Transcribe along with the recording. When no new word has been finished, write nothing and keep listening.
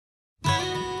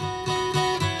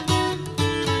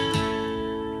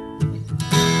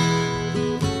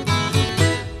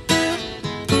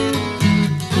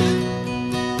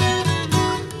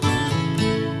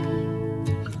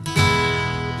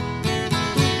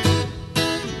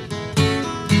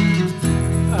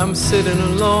I'm sitting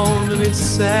alone and it's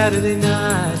Saturday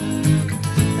night,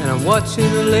 and I'm watching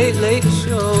the Late Late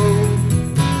Show.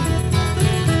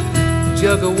 A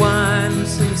jug of wine and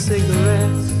some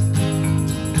cigarettes,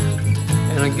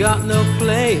 and I got no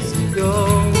place to go.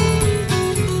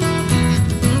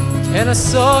 And I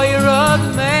saw your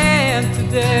other man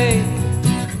today.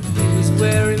 He was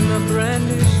wearing my brand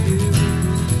new shoes.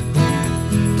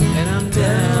 And I'm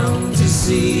down to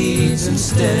seeds and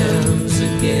stems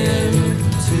again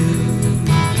too.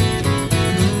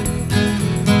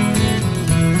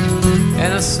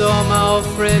 And I saw my old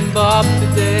friend Bob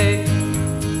today,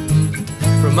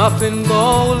 from up in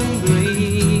Bowling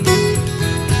Green.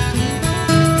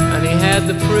 And he had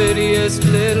the prettiest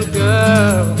little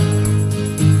girl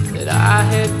that I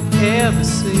had ever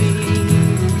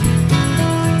seen.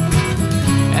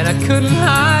 And I couldn't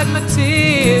hide my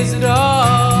tears at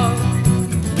all,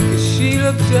 'cause she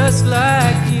looked just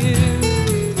like you.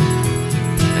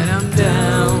 And I'm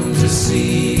down to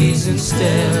seeds and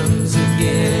stems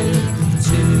again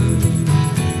too.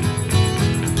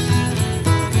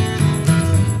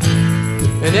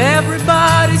 And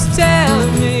everybody's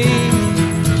telling me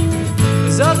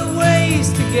there's other ways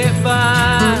to get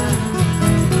by,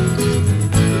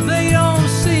 but they don't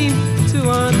seem to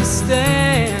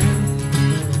understand.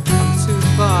 I'm too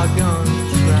far gone to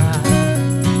try.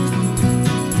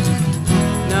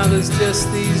 Now there's just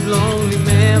these lonely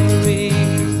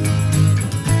memories,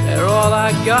 they're all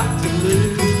I got to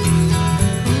lose.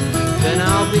 Then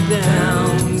I'll be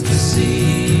down to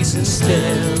seeds and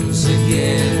stems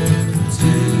again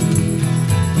too.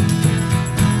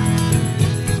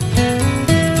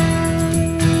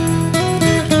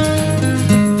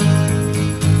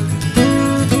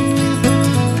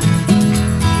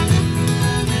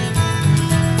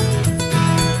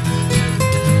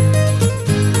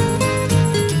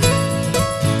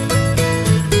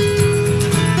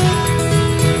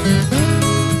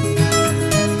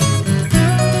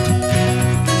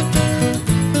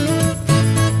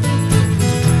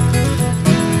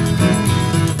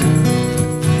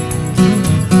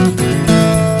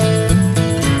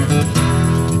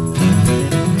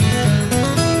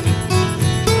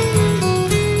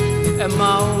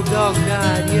 My old dog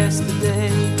died yesterday,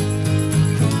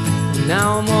 and now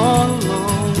I'm all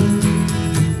alone.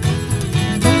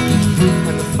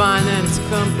 And the finance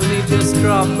company just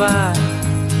dropped by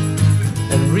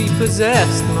and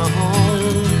repossessed my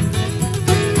home.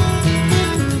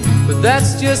 But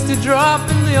that's just a drop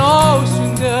in the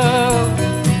ocean, girl,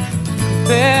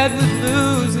 compared with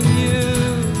losing you.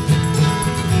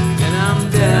 And I'm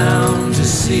down to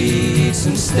seeds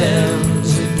and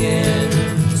stems again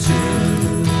too.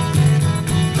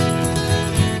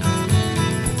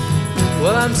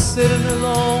 Well, I'm sitting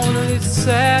alone and it's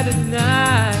Saturday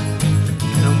night,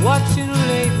 and I'm watching a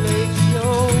Late Late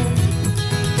Show.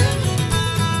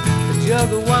 A jug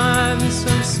of wine and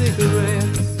some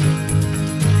cigarettes,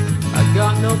 I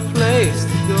got no place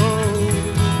to go.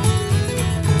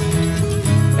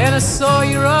 And I saw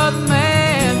your other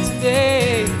man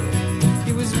today.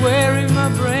 He was wearing my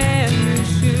brand new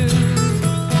shoes.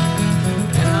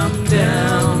 And I'm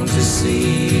down to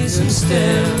seeds and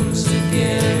stems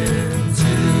again.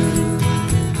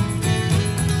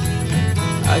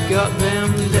 I got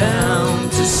them down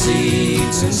to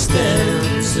seeds and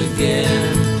stems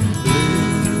again.